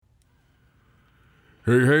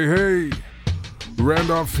Hey, hey, hey.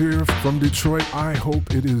 Randolph here from Detroit. I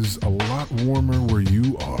hope it is a lot warmer where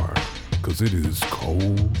you are, because it is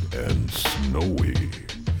cold and snowy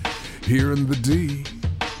here in the D.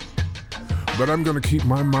 But I'm going to keep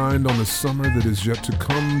my mind on the summer that is yet to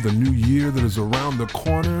come, the new year that is around the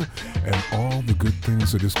corner, and all the good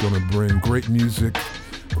things that it's going to bring. Great music,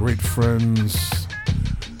 great friends,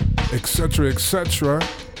 etc., etc.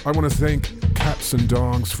 I want to thank Cats and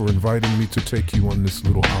Dogs for inviting me to take you on this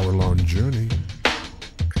little hour-long journey.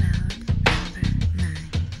 Cloud number 9.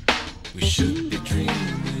 We should be dreaming.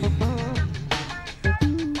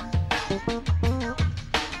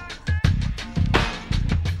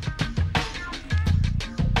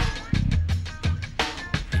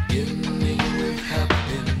 Beginning with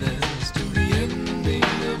happiness to the ending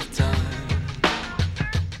of time.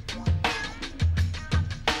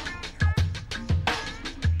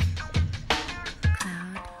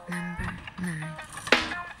 Cloud number 9.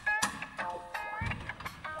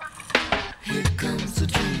 Here comes the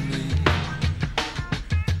dreaming.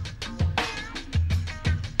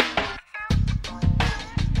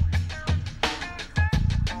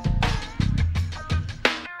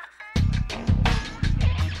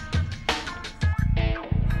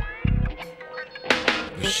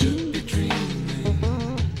 We should be dreaming.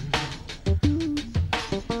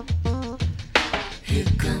 Here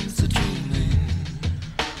comes the dreaming.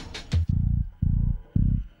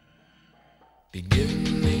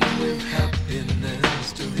 Beginning with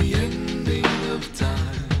happiness to the ending of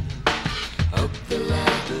time. Up the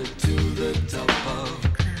ladder to the top of.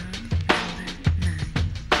 Cloud number 9.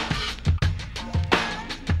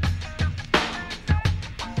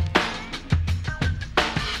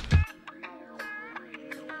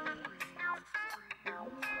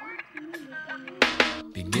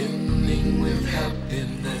 Beginning with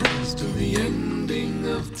happiness to the ending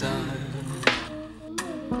of time.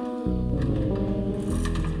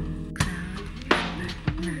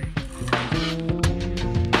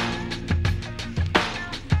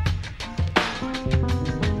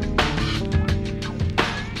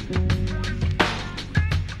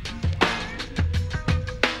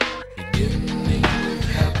 Beginning with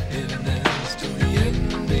happiness to the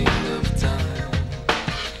ending of time.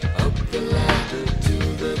 Up the ladder to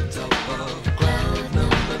the top of cloud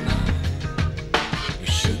number 9. We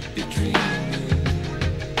should be dreaming.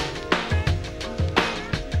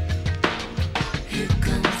 Here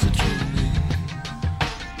comes the dreaming.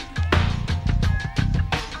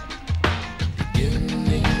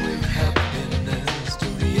 Beginning with happiness to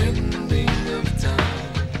the ending of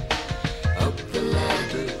time. Up the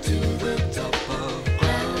ladder to the top of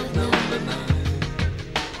cloud number 9.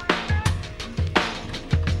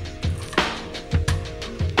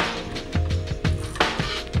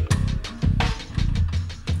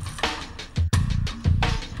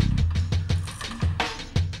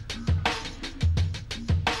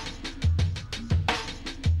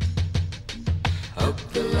 Up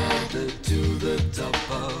the ladder to the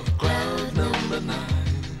top of cloud number 9.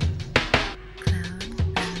 Cloud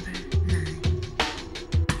number 9.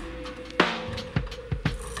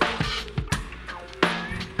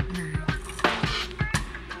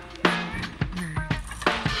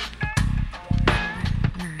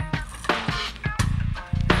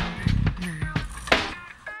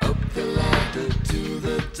 Up the ladder to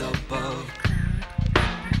the top of.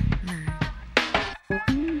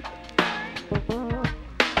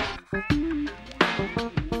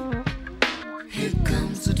 Here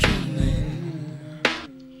comes the dreaming.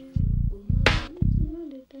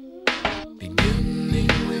 Beginning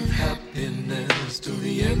with happiness to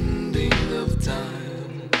the ending of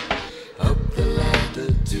time. Up the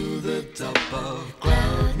ladder to the top of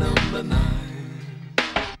cloud number 9.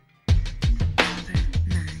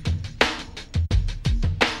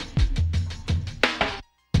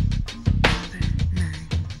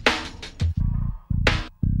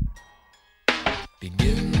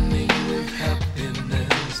 Beginning with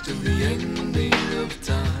happiness to the ending of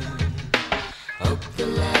time. Up the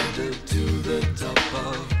ladder to the top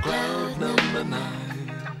of cloud number 9.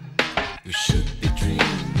 We should be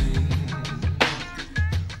dreaming.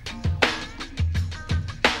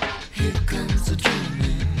 Here comes the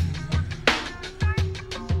dreaming.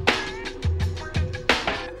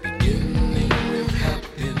 Beginning with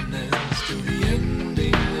happiness to the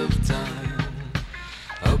ending of time.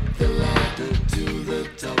 Up the ladder to the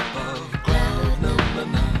top of cloud number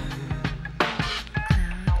 9.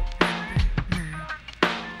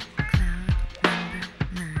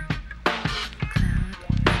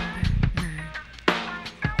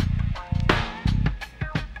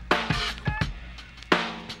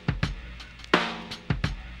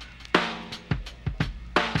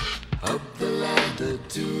 Up the ladder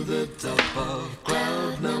to the top of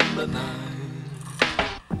cloud number 9.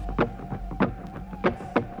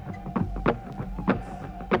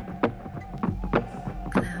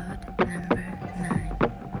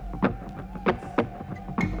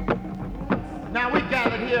 Now we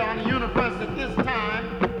gathered here on the universe at this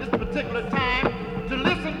time, this particular time, to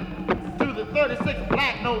listen to the 36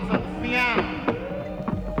 black notes of the piano.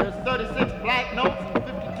 There's 36 black notes and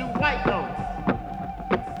 52 white notes.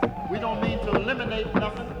 We don't mean to eliminate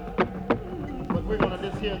nothing, but we're gonna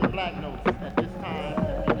just hear the black notes at this time,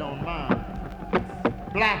 if you don't mind.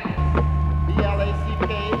 Black,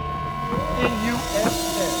 B-L-A-C-K,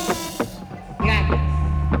 N-U-S-S. Black,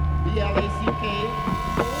 B-L-A-C-K,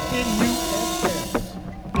 N-U-S-S.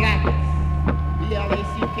 Black,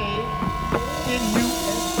 B-L-A-C-K,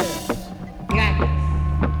 N-U-S-S. Black,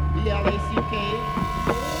 B-L-A-C-K,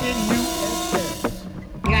 N-U-S-S.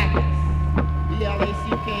 Black,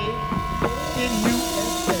 B-L-A-C-K,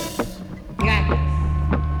 N-U-S-S. Black,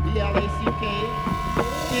 B-L-A-C-K,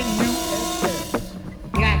 N-U-S-S.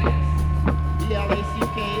 Black,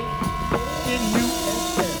 B-L-A-C-K,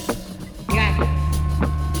 N-U-S-S. Black,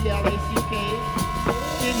 B-L-A-C-K,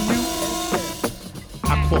 N-U-S-S.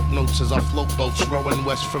 I quote notes as I float boats, rowing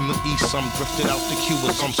west from the east. Some drifted out to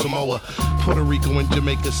Cuba, some Samoa, Puerto Rico and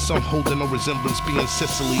Jamaica. Some holding no resemblance, being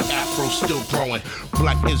Sicily, Afro still growing.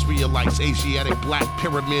 Black Israelites, Asiatic, black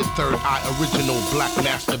pyramid, third eye, original black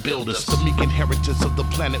master builders. The meek inheritance of the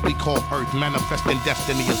planet we call Earth, manifesting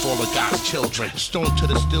destiny as all of God's children. Stone to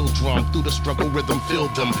the steel drum, through the struggle rhythm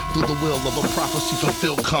filled them. Through the will of a prophecy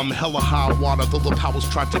fulfilled, come hella high water, though the powers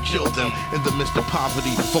tried to kill them. In the midst of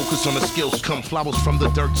poverty, focus on the skills, come flowers from the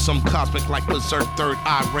dirt. Some cosmic like berserk, third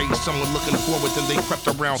eye rays. Someone looking forward, then they crept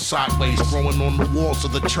around sideways. Growing on the walls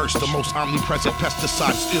of the church, the most omnipresent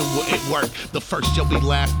pesticide still wouldn't work. The first shall be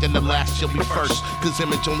last, and the last shall be first. Cause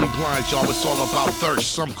image only blinds y'all, it's all about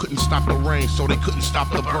thirst. Some couldn't stop the rain, so they couldn't stop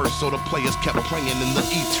the burst. So the players kept playing in the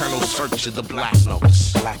eternal search of the black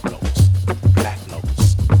notes. Black notes, black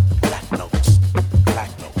notes, black notes,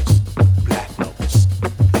 black notes, black notes,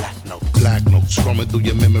 black notes. Black notes roaming through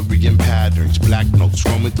your memory and patterns. Black notes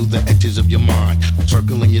roaming through the edges of your mind,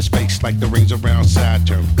 circling your space like the rings around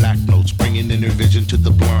Saturn. Black notes bringing inner vision to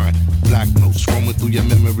the blind. Black notes roaming through your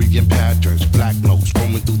memory and patterns. Black notes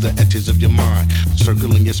roaming through the edges of your mind,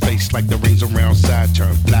 circling your space like the rings around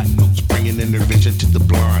Saturn. Black notes bringing inner vision to the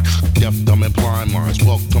blind. Deaf, dumb, and blind minds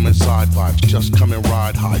welcome inside vibes. Just come and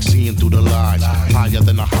ride high, seeing through the lies. Higher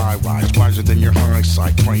than a high rise, wiser than your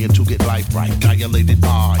hindsight. Praying to get life right, dilated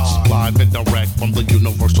eyes. Live and direct from the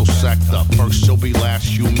universal sector. First shall be last,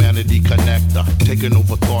 humanity connector. Taking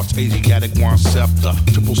over thoughts, Asiatic wine scepter.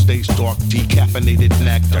 Triple stage dark, decaffeinated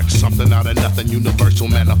nectar. Something out of nothing, universal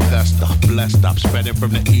manifester. Blessed up, spreading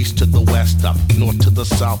from the east to the west up. North to the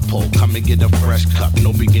south pole, come and get a fresh cup.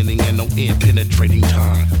 No beginning and no end, penetrating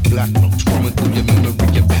time. Black notes roaming through your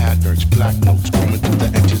memory and patterns. Black notes roaming through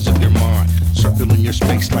the edges of your mind, circling your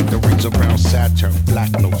space like the rings around Saturn.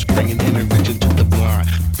 Black notes bringing inner vision to the blind.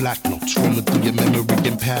 Black notes roaming through your memory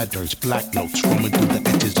and patterns. Black notes roaming through the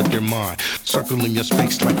edges of your mind, circling your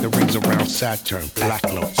space like the rings around Saturn. Black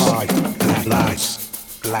notes, black lies.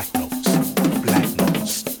 Black notes, black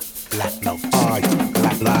notes, black notes,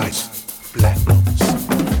 black lies. Black notes,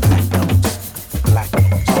 black notes, black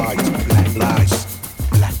notes, black lies.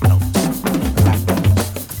 Black notes, black notes,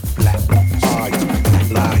 black notes, black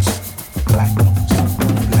lies. Black notes,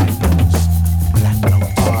 black notes, black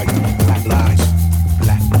notes, black lies.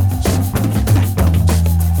 Black notes, black notes,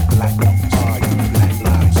 black notes, black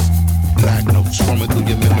lies. Black notes roaming through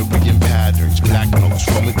your memory and patterns. Black notes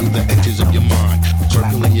roaming through the edges of your mind,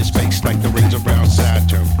 circling your space like the rings around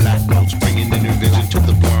Saturn. Black notes bringing inner vision to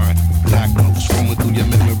the blind. Black notes roaming through your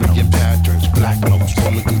memory and patterns. Black notes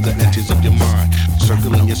roaming through the edges of your mind,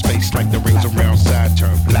 circling your space like the rings around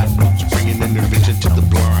Saturn. Black notes bringing inner vision to the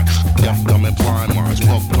blind. Deaf, dumb, and blind minds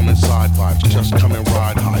welcome inside vibes. Just come and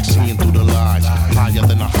ride high, seeing through the lies. Higher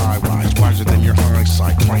than a high rise, wiser than your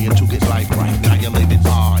hindsight. Praying to get life right, dilated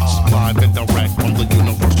eyes. Live and direct from the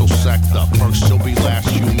universal sector. First shall be last,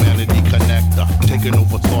 humanity connector. Taking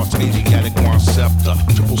over thoughts, Asiatic wine scepter.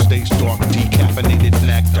 Triple stage dark, decaffeinated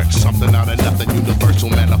nectar. Something out of nothing, universal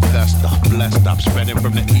manifester. Blessed up, spreading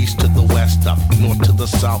from the east to the west up. North to the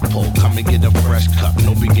south pole, come and get a fresh cup.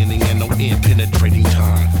 No beginning and no end, penetrating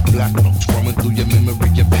time. Black notes roaming through your memory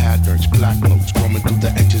and patterns. Black notes roaming through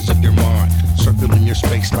the edges of your mind, circling your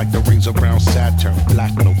space like the rings around Saturn.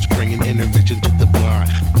 Black notes bringing inner vision to the blind.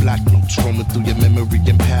 Black notes roaming through your memory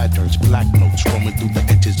and patterns. Black notes roaming through the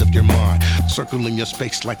edges of your mind, circling your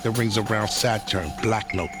space like the rings around Saturn.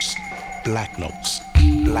 Black notes, black notes,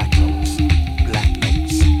 black notes, black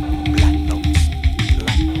notes, black notes.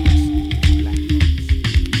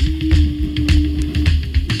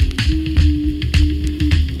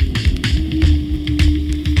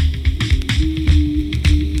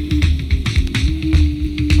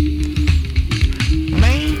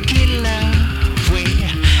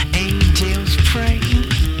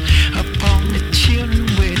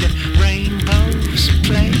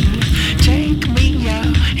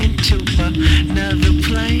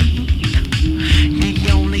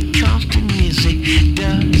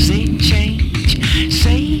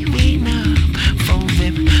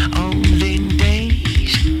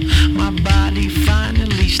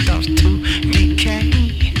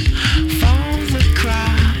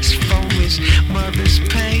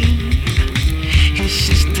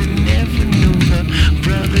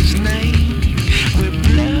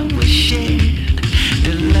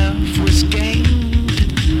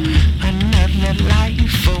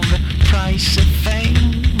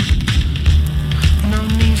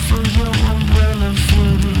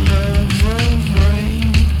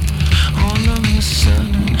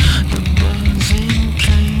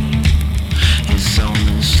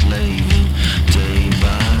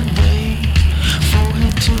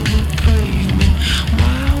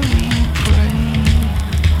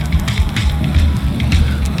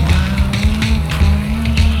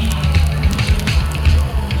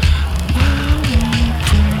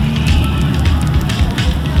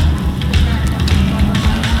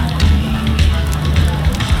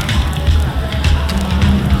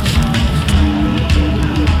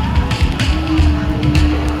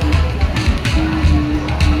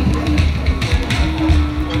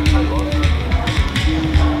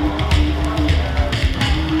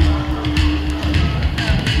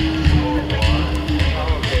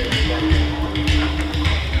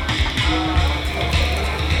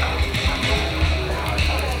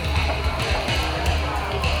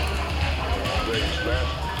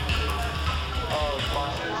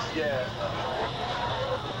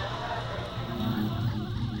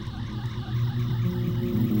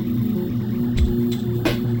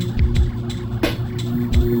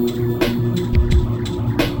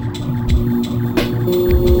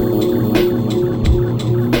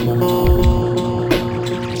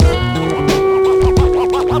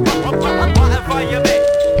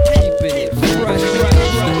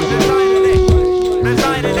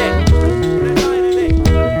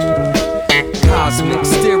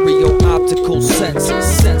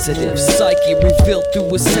 sensitive. Psyche revealed through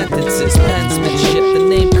his sentences. Pensmanship, the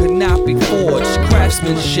name could not be forged.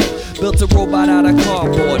 Craftsmanship, built a robot out of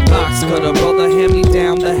cardboard. Box cutter, brother, hand me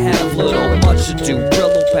down the have little. Much to do,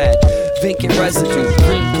 Brillo pad, vacant residue,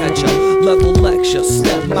 dream catcher, level lecture,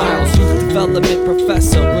 step miles, youth development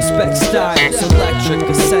professor, respect styles, electric,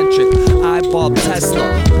 eccentric, eyeball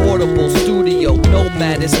Tesla, portable studio,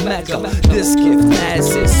 nomad is Mecca. This gift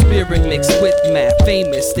as is, spirit mixed with math,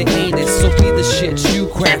 famous, they ain't it, so be the shit you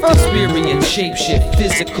craft, experience, shapeshift,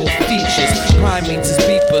 physical features, primates is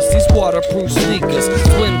beepers, these waterproof sneakers,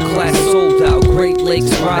 swim class sold out, Great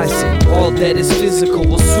Lakes rising, all that is physical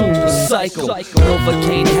will soon recycle,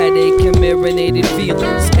 Novocaine headache and marinated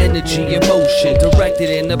feelings, energy, emotion, directed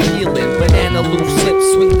and appealing, banana loose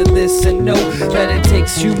lips, swing to this and know that it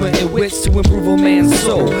takes humor and wits to improve a man's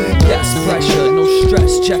soul. Yes, pressure, no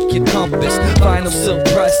stress, check your compass. Vinyl silk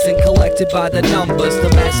pressed and collected by the numbers. The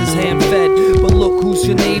masses hand fed, but look who's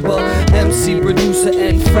your neighbor. MC, producer,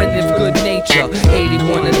 and friend of good nature.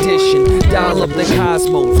 81 edition, dial up the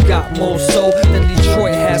cosmos. Got more soul than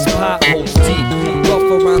Detroit has potholes deep.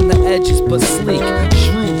 Rough around the edges, but sleek.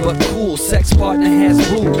 Shrewd but cool, sex partner has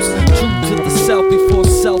boobs. True to the self before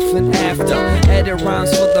self and after. Edit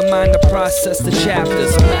rhymes for the mind to process the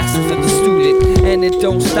chapters. A master to the student, and it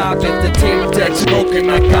don't stop if the tape deck's broken.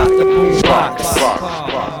 I got the boom box.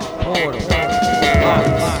 Well,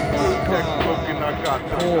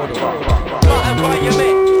 don't quit.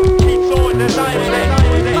 Keeps on designing it.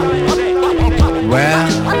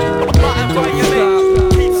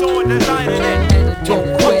 Environment keeps on designing it.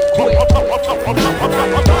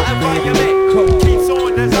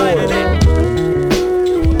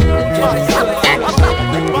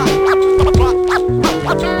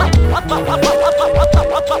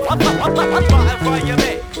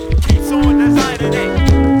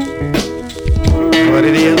 what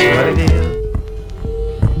it is, what it is.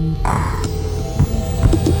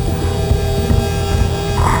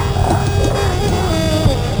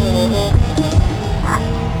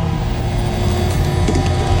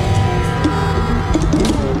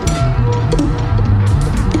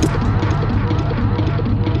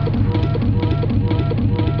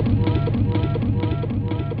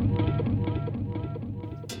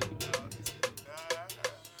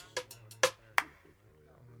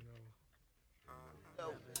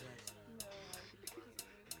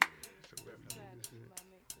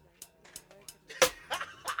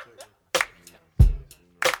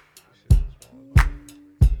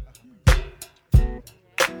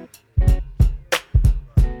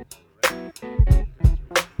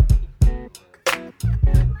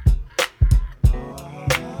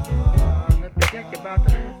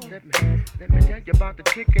 Let me tell you about the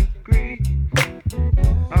chicken grease.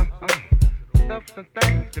 Stuff some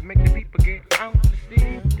things to make the people get out to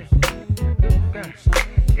see.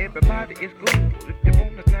 Everybody is good if you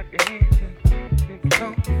wanna clap your hands and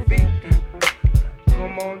stomp your feet.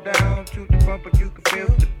 Come on down to the bumper, you can feel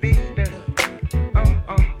the beat.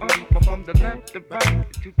 From the left to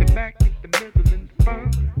right, to the back, to the middle, and the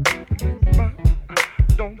front.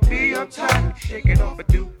 Don't be uptight, shake it off and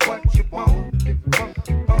do what you want. But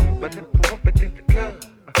let the pump it in the club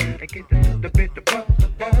and get the bit to bump the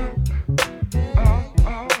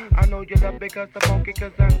I know you love because I'm funky,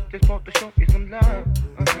 cause I just want to show you some love.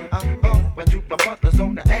 But to the brothers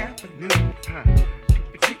on the avenue, to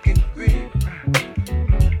the chicken grill, to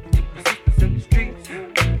the sisters in the streets,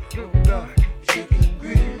 good God, chicken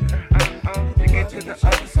grill. To get to the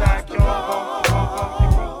other side,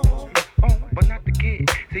 but not the kid.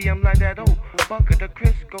 See, I'm like that old bucket of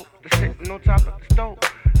Crisco that's sitting on top of the stove.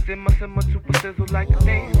 Simmer, super sizzle like a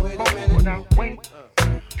thing. But I wait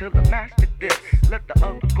till the master this. Let the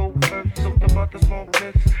others go first, so the brothers won't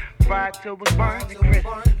miss. Fried till it's burning crisp.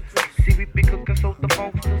 See, we be cooking, so the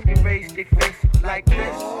folks can raise their fists like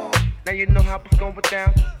this. Now you know how it's going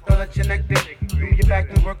down. Don't let your neck dip. Move your back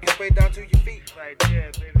and work your way down to your feet. Right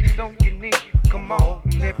there, baby. So unique. Come on,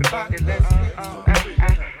 everybody, let's.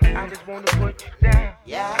 I just wanna put you down.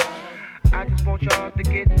 Yeah. I just want y'all to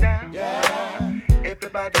get down. Yeah.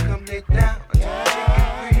 Everybody come lay down.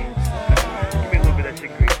 Yeah. Give me a little bit of that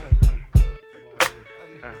chicken grease.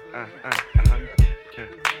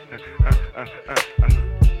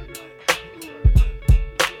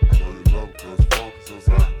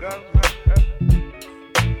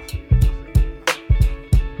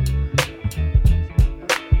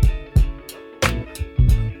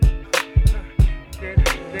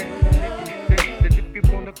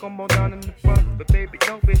 Come on down in the front, but baby,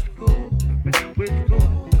 no, it's cool. It's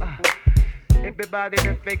cool. Everybody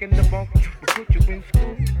that's faking the funk will put you in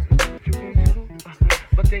school.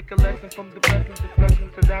 But take a lesson from the blessings, the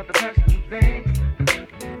blessings without the blessings.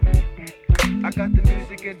 I got the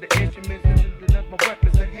music and the instruments and that's my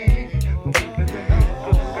weapons at hand. My weapons at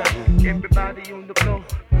hand. Everybody on the floor,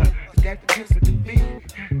 that's the kiss with the beat.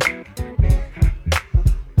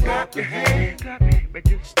 Clap your hands, clap it, but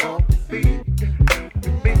just stop the beat.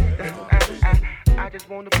 The beat. I just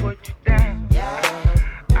wanna put you down.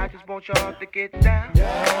 I just want y'all to get down.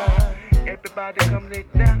 Everybody come lay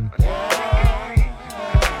down.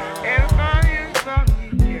 Everybody is on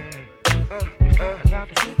me,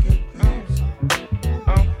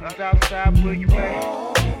 outside where you at?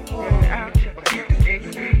 Out,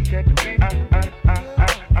 check it.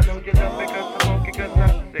 I know you love me cause I'm funky cause I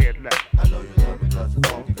say it loud. I know you love me cause I'm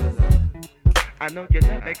funky cause I know you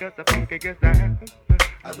love me cause I'm funky cause I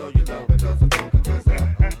know you love me cause I'm funky cause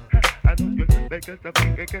I know you love me cause I'm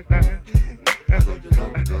funky cause I know you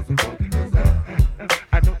love me cause I'm funky cause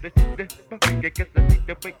I know that you're funky cause I need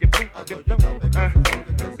the way you move. I know you love me cause I'm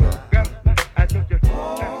funky cause I know you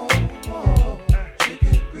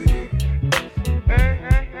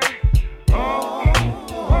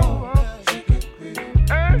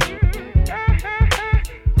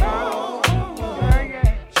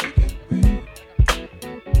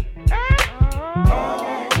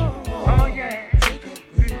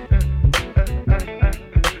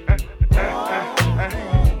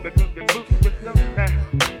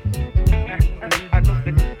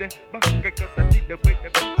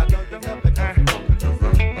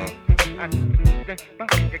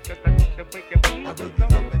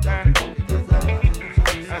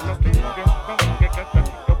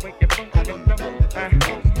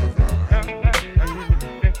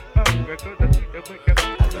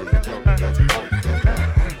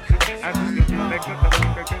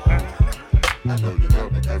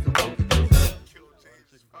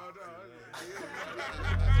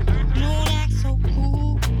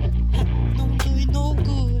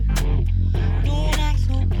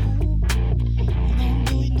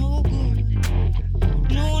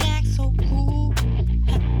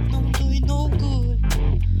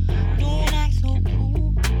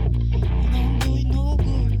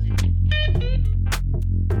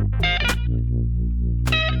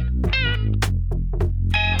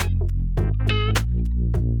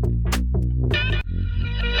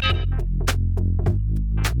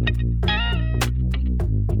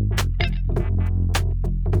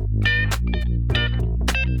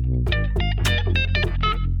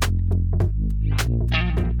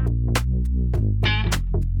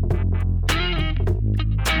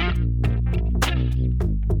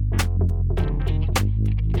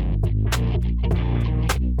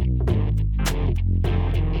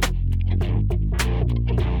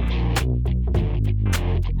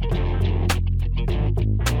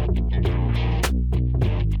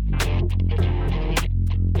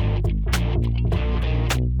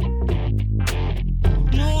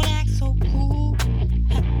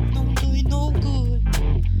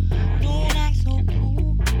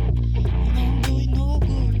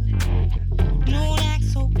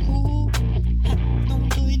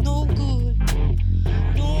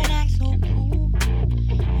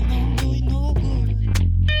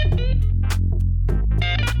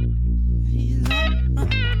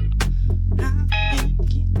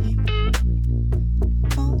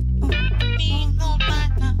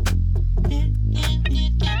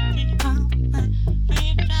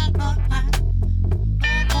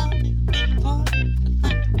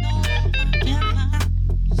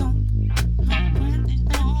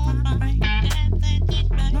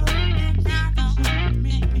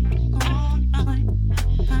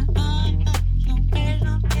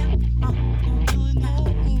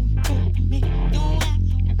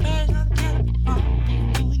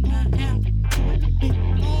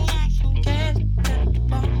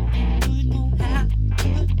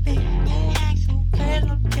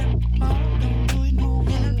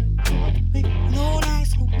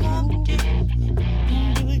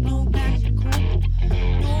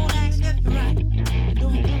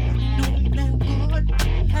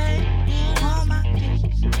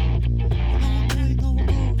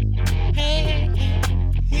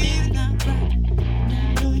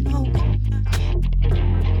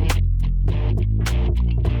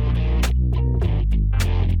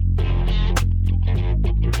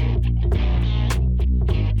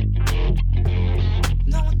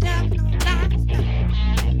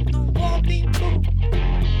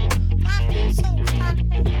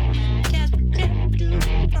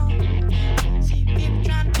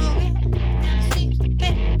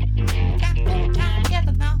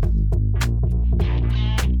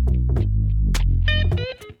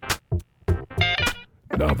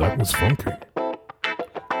Now that was funky.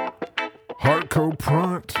 Hardcore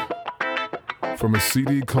Pront from a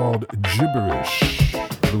CD called Gibberish.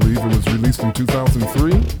 I believe it was released in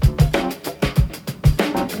 2003.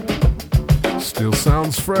 Still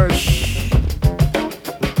sounds fresh.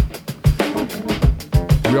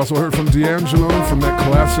 We also heard from D'Angelo from that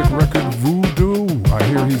classic record Voodoo. I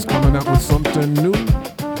hear he's coming out with something new.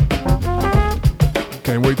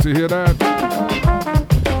 Can't wait to hear that.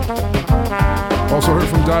 Also heard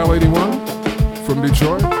from Dial 81 from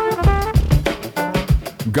Detroit.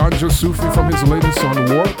 Ganja Sufi from his latest on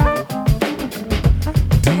Warp.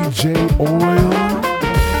 DJ Oil.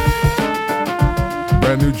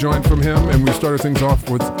 Brand new joint from him, and we started things off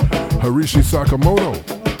with Harishi Sakamoto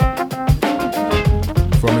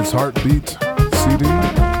from his Heartbeat CD.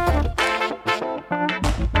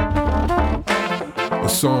 A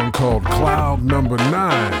song called Cloud Number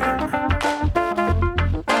 9.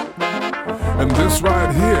 And this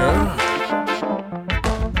right here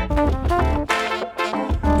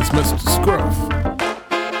is Mr. Scruff.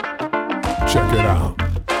 Check it out.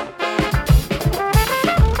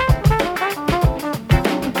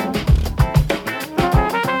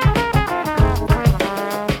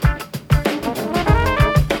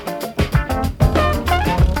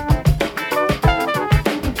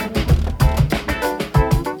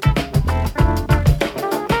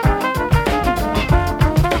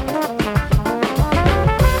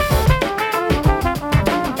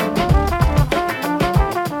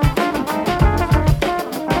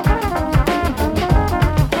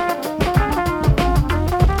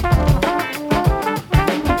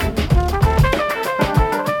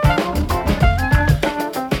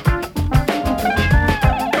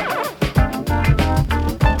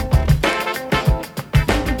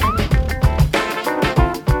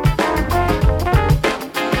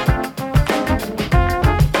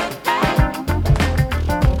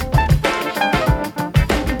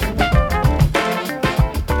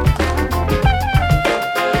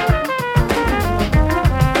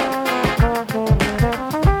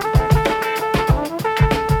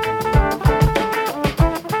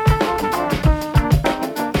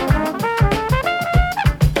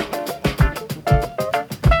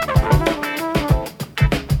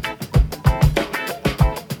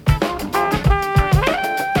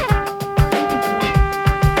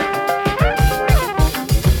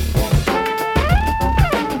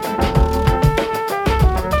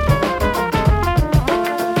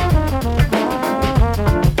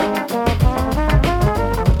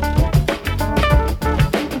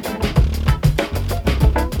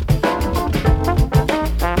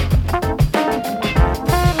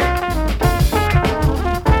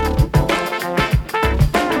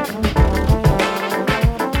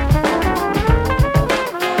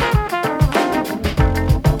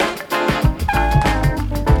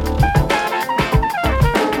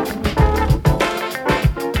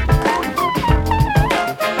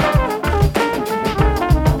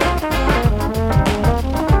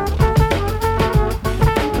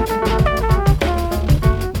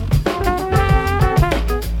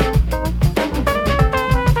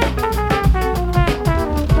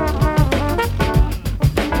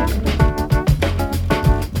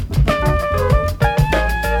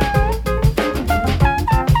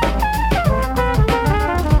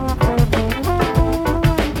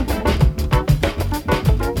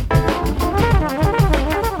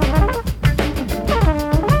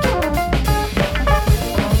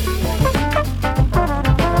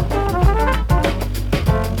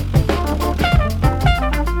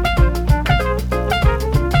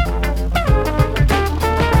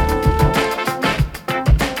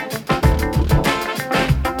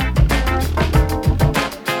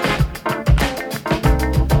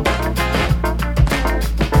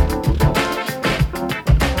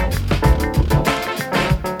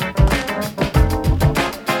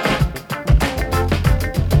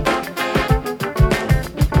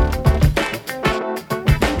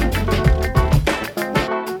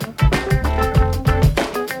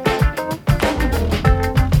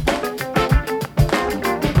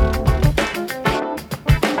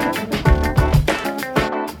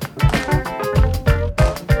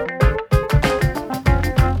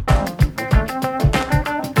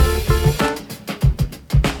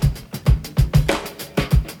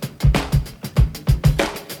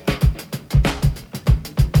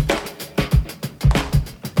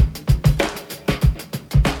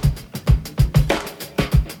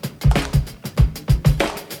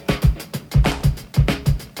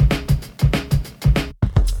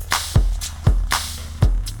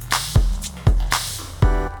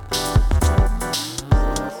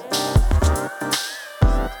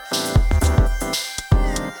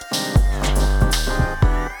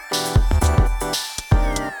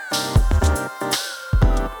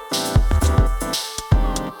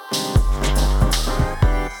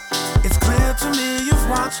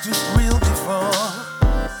 for.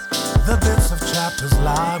 The bits of chapters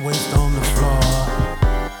lie waste on the floor.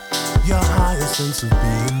 Your higher sense of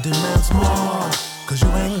being demands more. Cause you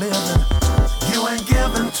ain't living, you ain't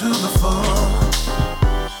giving to the full.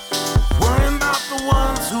 Worrying about the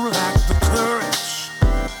ones who lack the courage.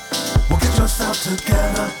 Well, get yourself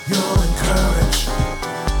together, you'll encourage.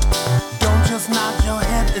 Don't just nod your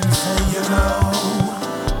head and say you know.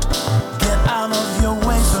 Get out of your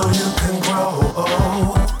way so you can grow.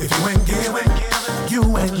 If you ain't giving, you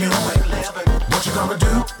ain't living. What you gonna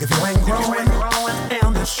do if you ain't growing?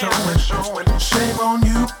 And it's showing. Shame on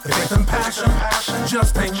you if faith and passion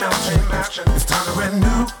just ain't matching. It's time to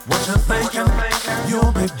renew what you're thinking.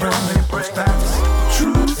 You'll be burning. That's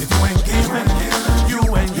true. If you ain't giving, you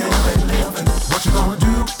ain't living. What you gonna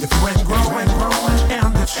do if you ain't growing?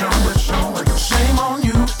 And it's showing. Shame on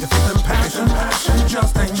you if faith and passion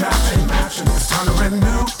just ain't matching. It's time to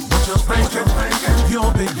renew what you're thinking.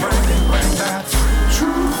 You'll be burning. That's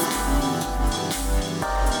true.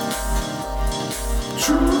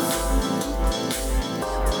 Truth.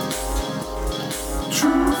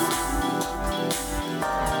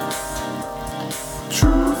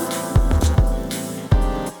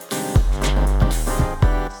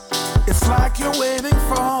 It's like you're waiting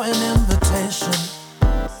for an invitation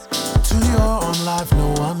to your own life, no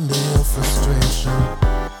wonder your frustration.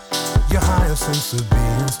 Your higher sense of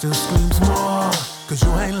being still screams more. Cause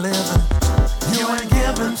you ain't living, you ain't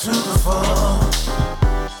giving to the full.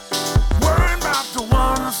 Worrying about the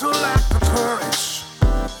ones who lack the courage.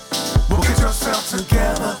 Well, get yourself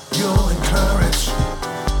together, you'll encourage.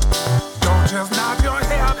 Don't just nod your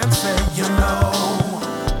head and say you know.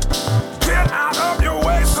 Get out of your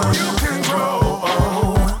way so you can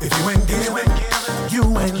grow. If you ain't giving, you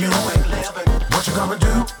ain't living. What you gonna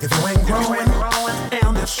do if you ain't growing?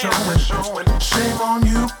 And it's showing. Shame on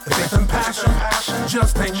you if faith and passion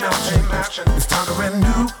just ain't matching. It's time to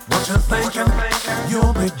renew what you're thinking.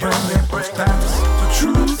 You'll be burning. That's the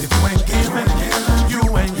truth. If you ain't giving, you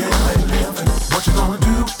ain't living. What you gonna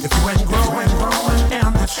do if you ain't growing?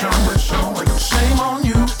 And it's showing. Shame on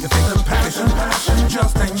you if faith and passion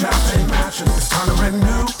just ain't matching. It's time to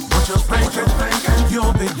renew what you're thinking.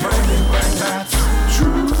 You'll be burning. That's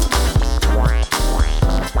truth.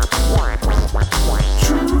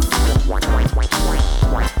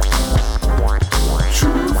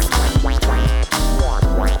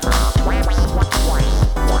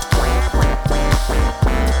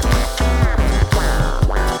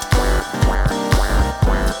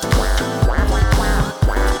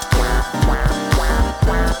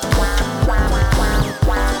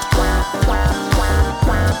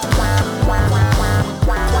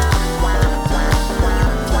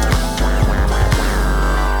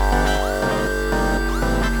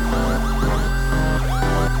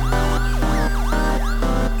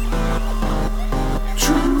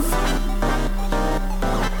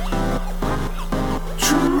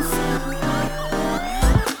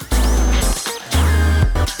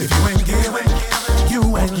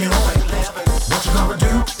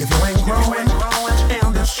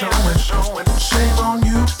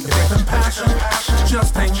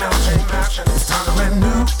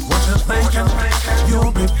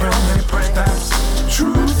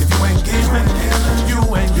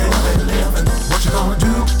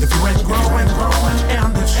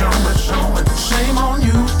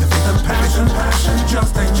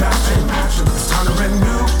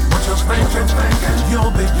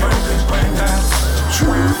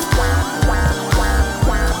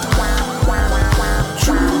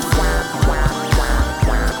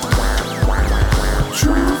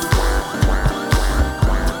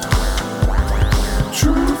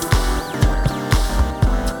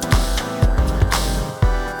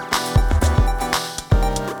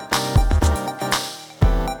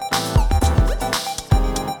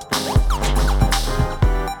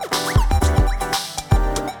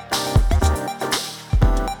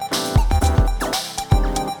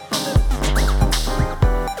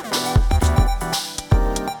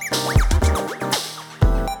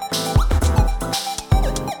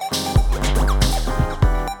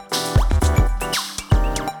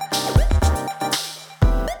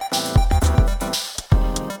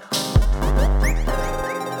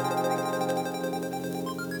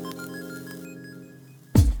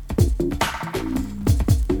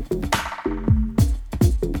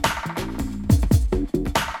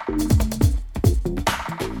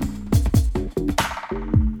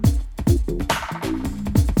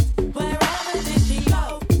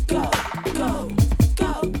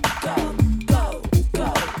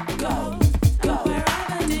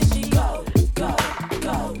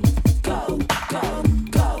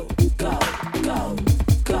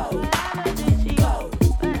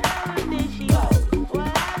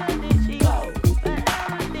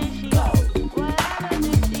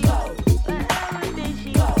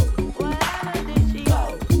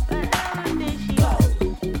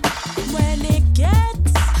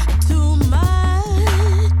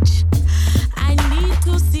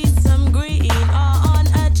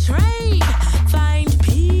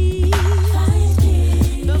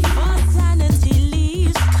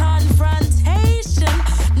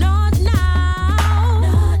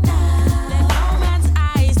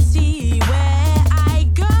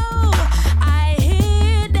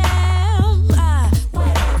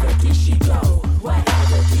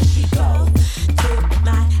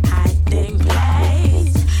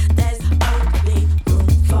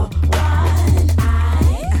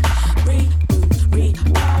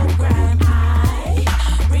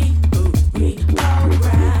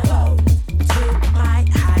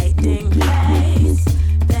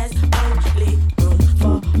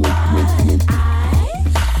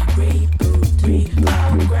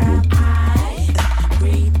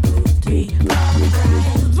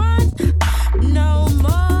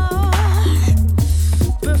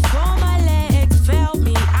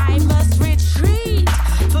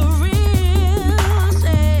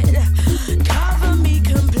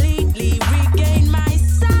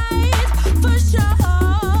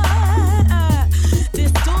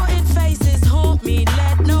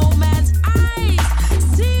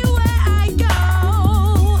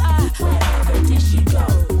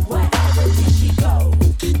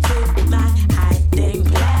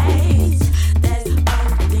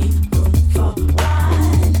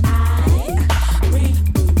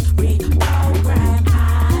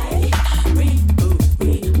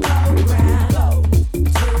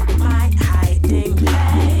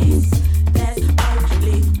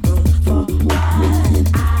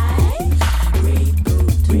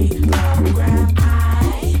 My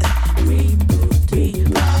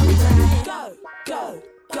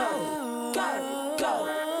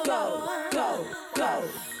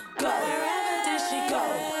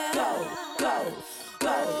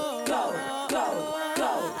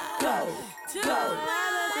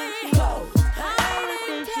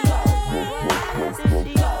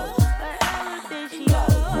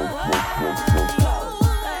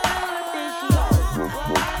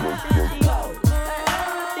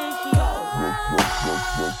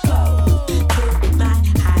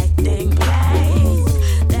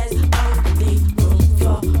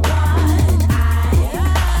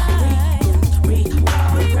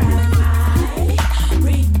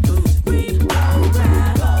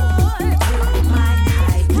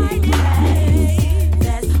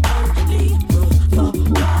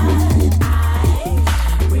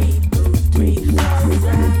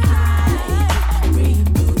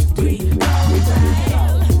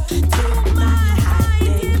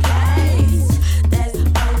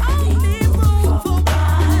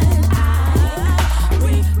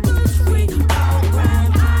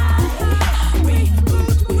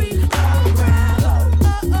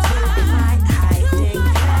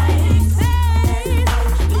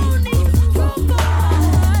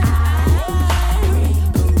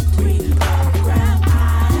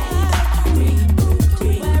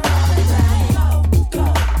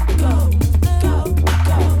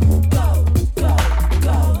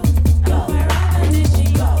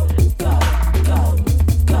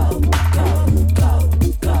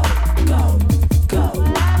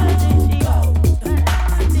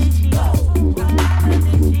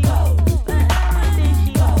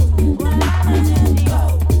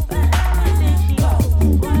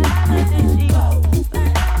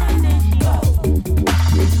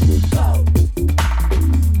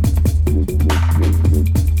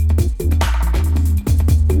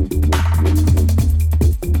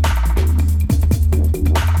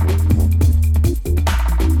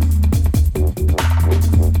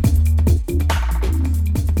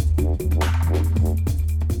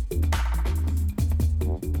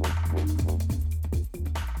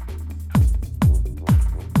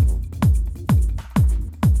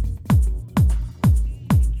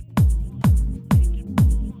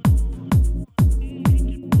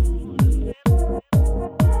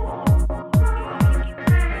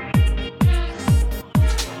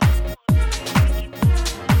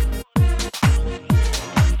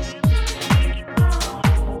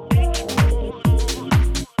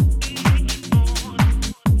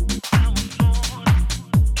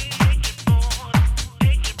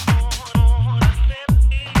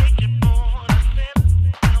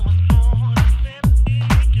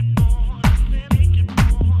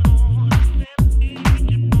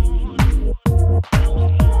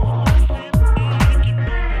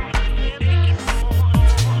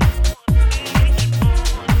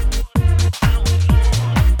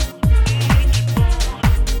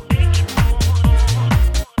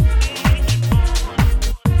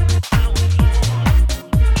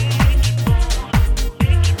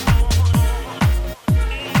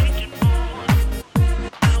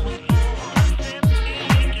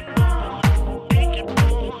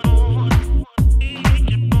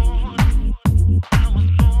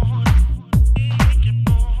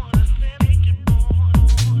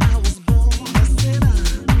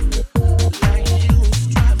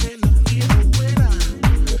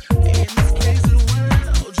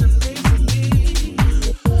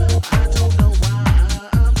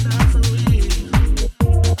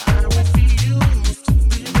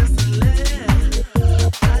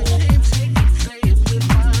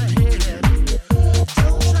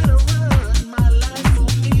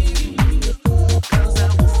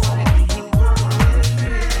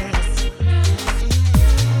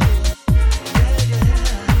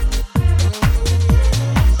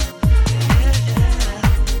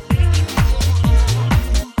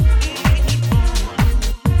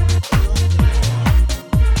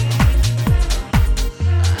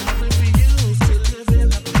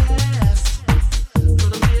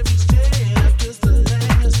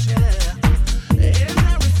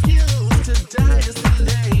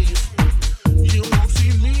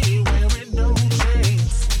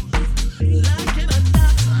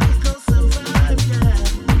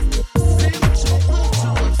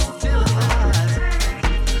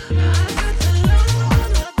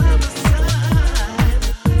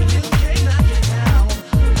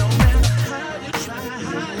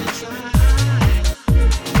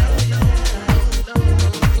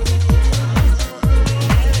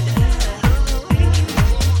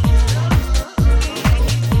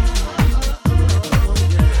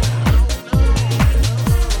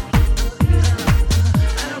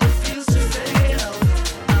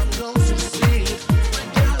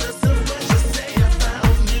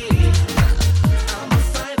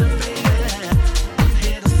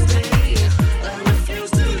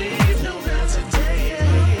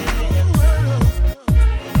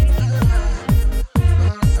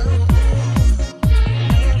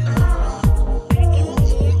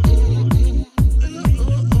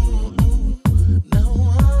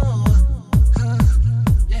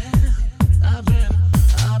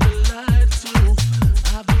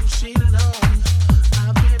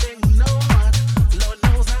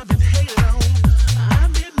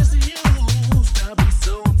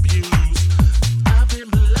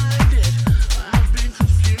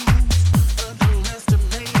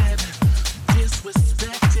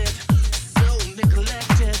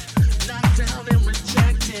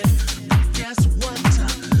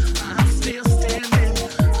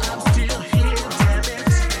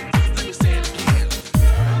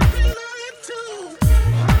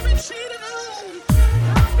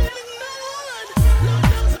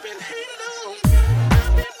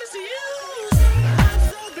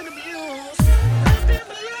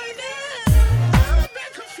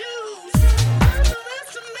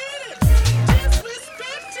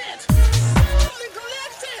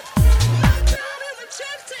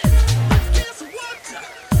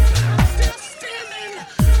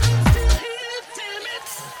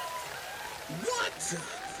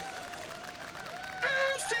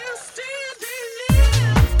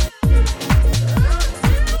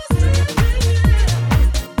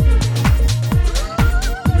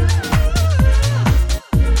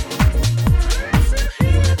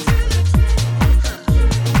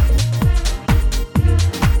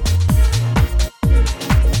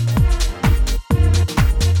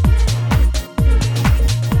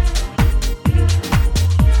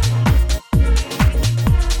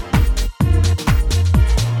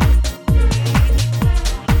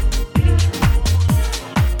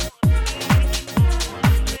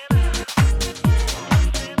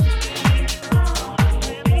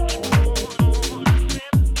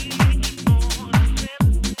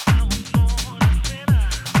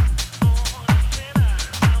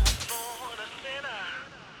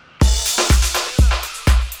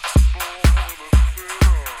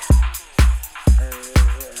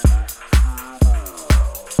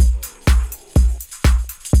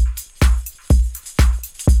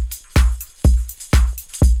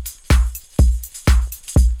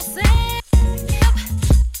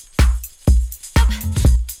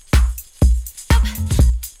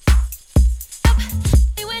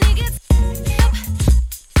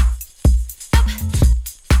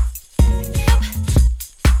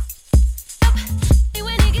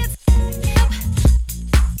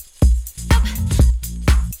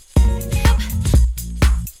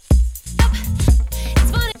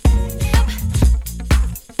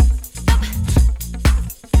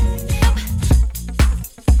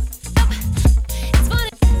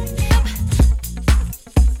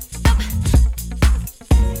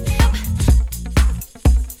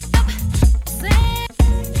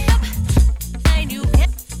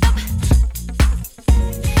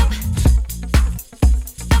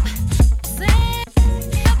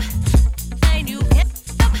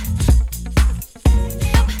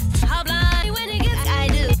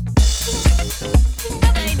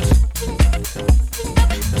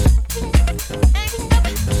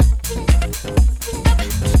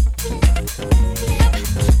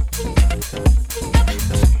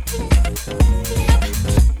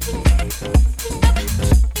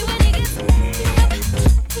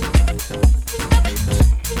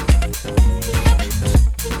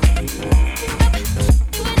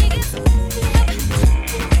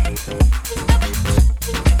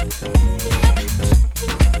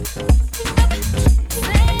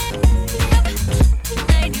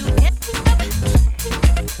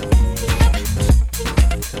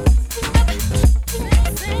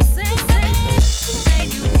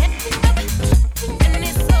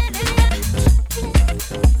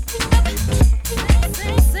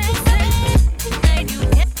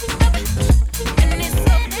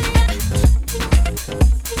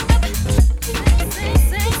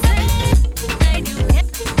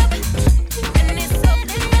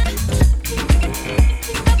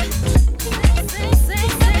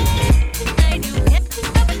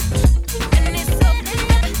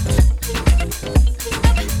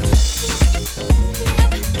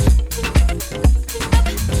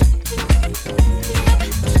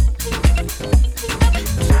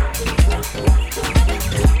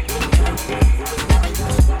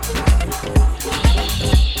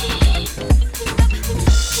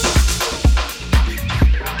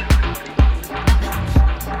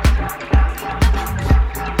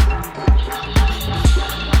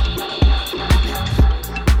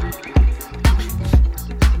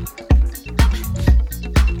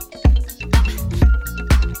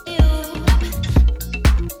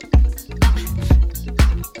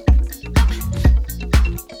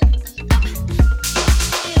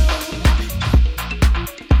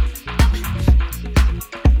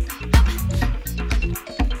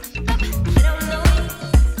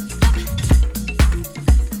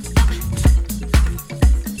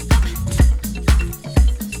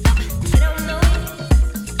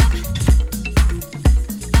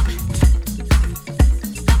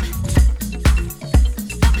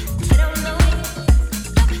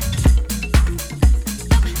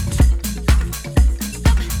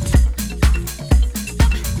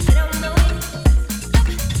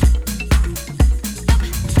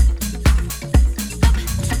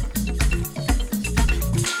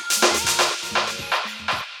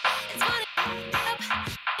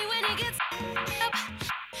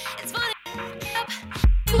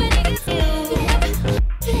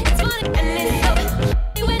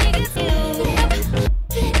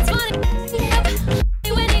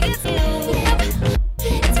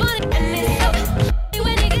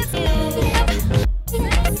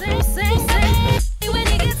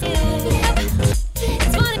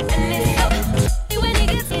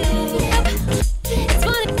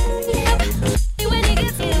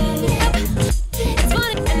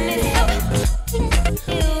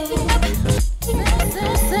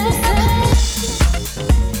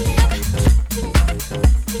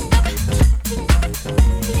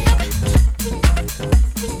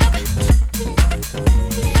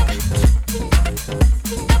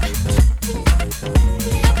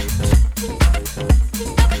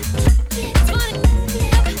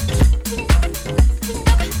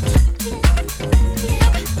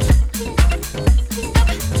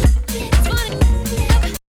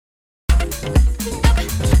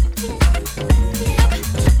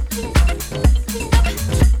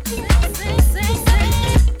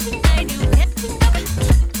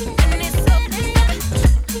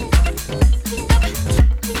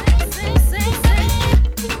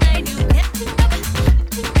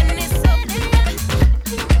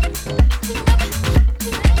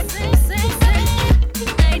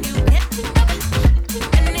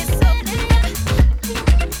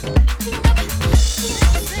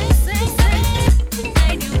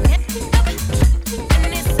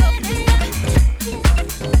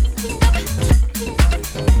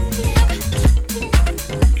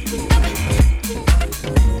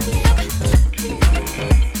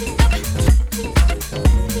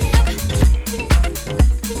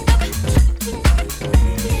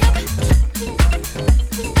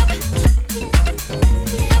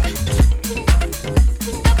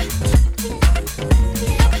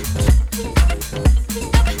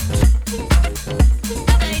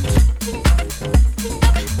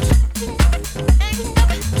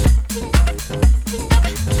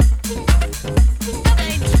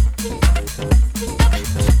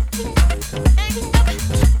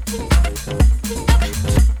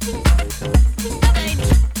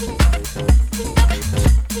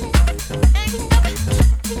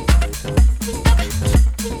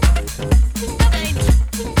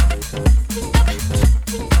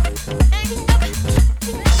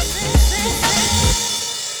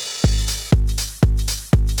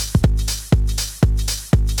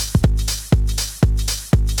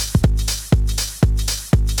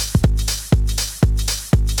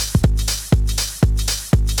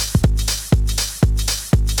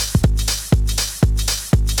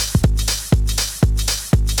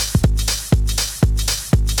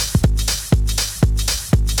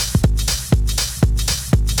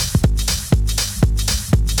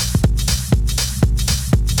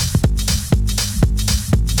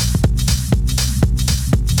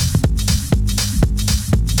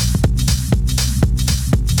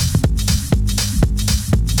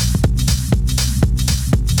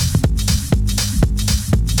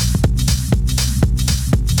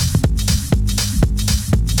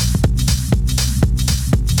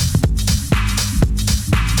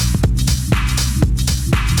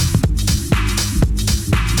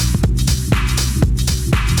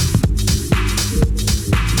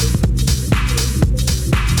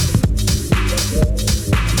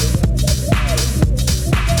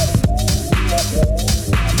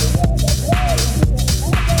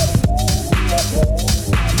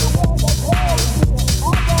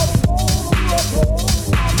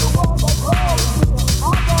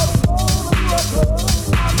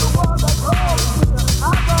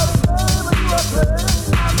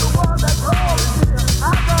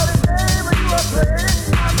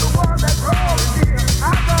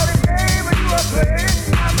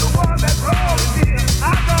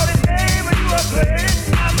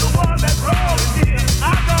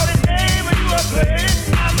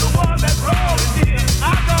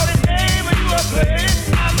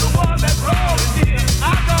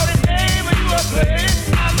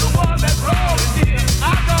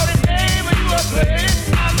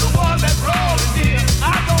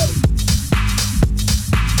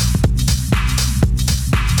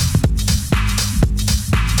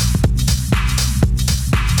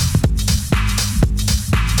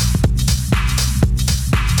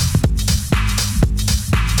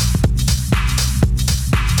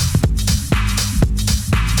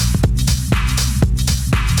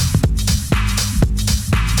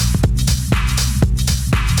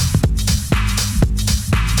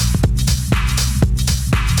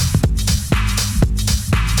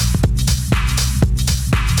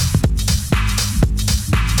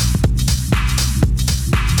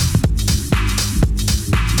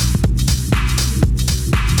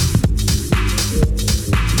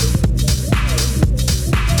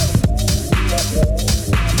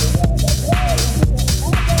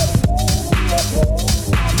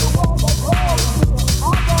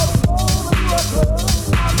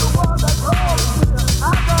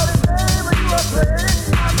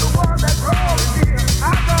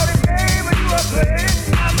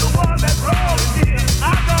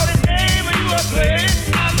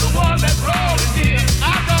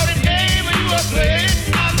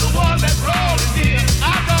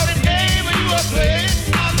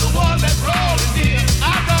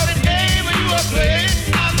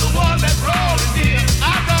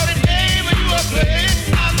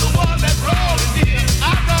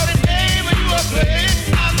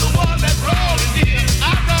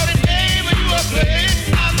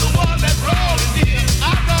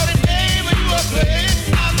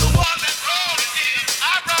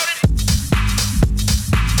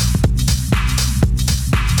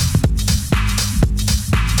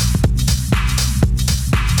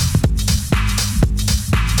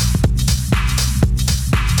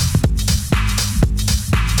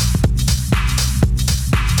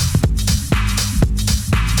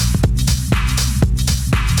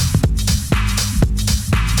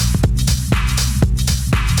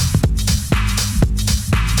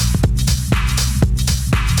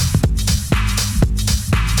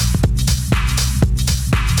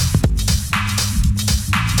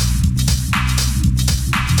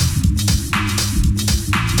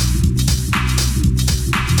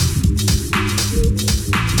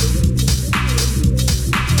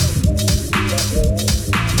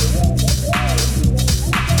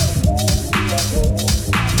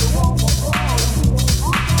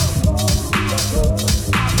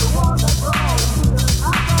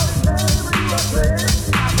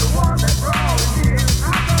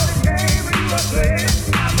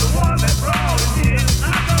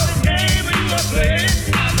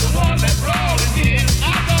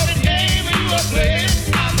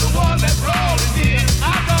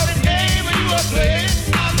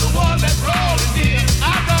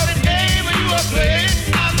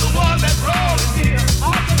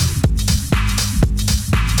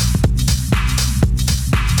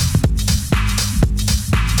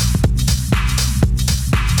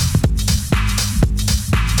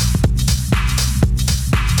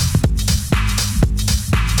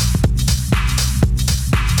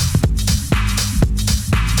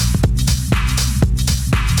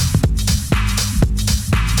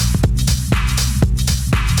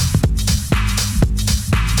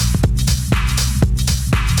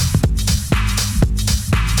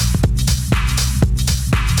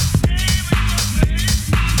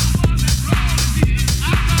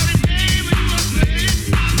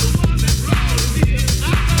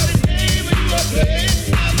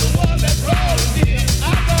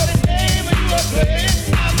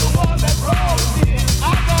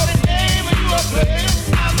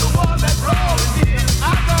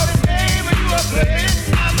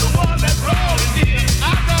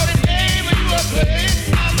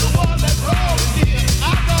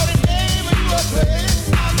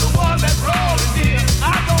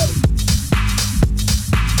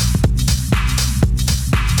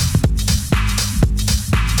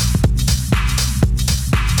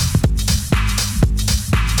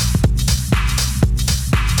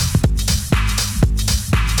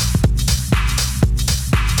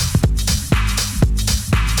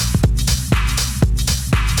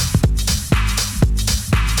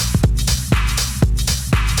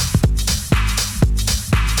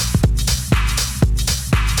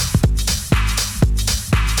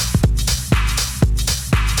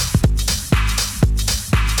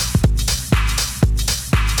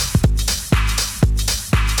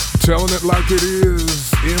Telling it like it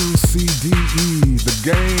is, MCDE, the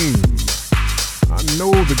game. I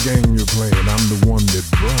know the game you're playing, I'm the one that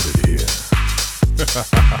brought it here.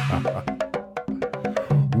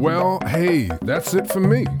 Well, hey, that's it for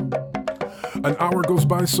me. An hour goes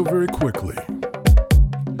by so very quickly.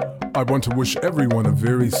 I want to wish everyone a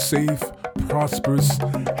very safe, prosperous,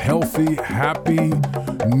 healthy, happy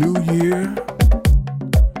New Year.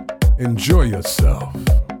 Enjoy yourself.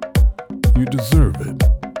 You deserve it.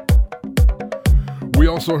 We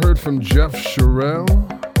also heard from Jeff Sherrill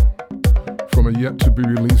from a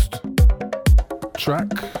yet-to-be-released track,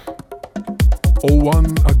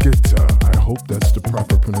 Owan Ageta. I hope that's the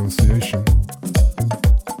proper pronunciation.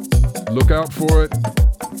 Look out for it.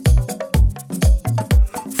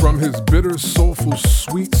 From his bitter, soulful,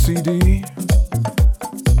 sweet CD,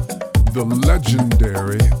 the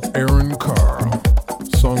legendary Aaron Carl.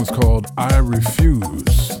 Song's called I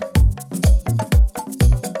Refuse.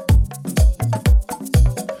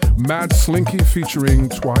 Mad Slinky featuring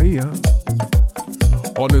Twaia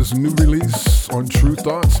on his new release on True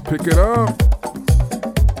Thoughts. Pick it up.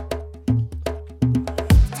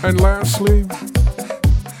 And lastly,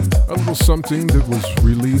 a little something that was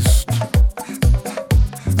released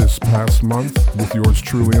this past month with yours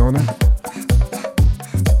truly on it.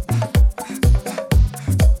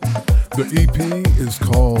 The EP is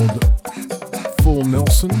called Full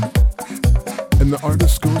Nelson, and the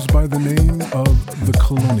artist goes by the name of The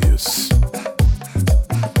Colonius.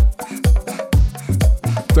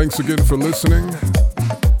 Thanks again for listening.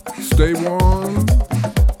 Stay warm.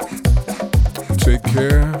 Take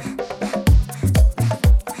care.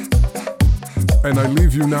 And I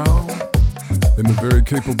leave you now in the very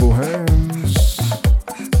capable hands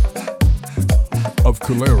of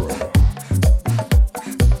Calero.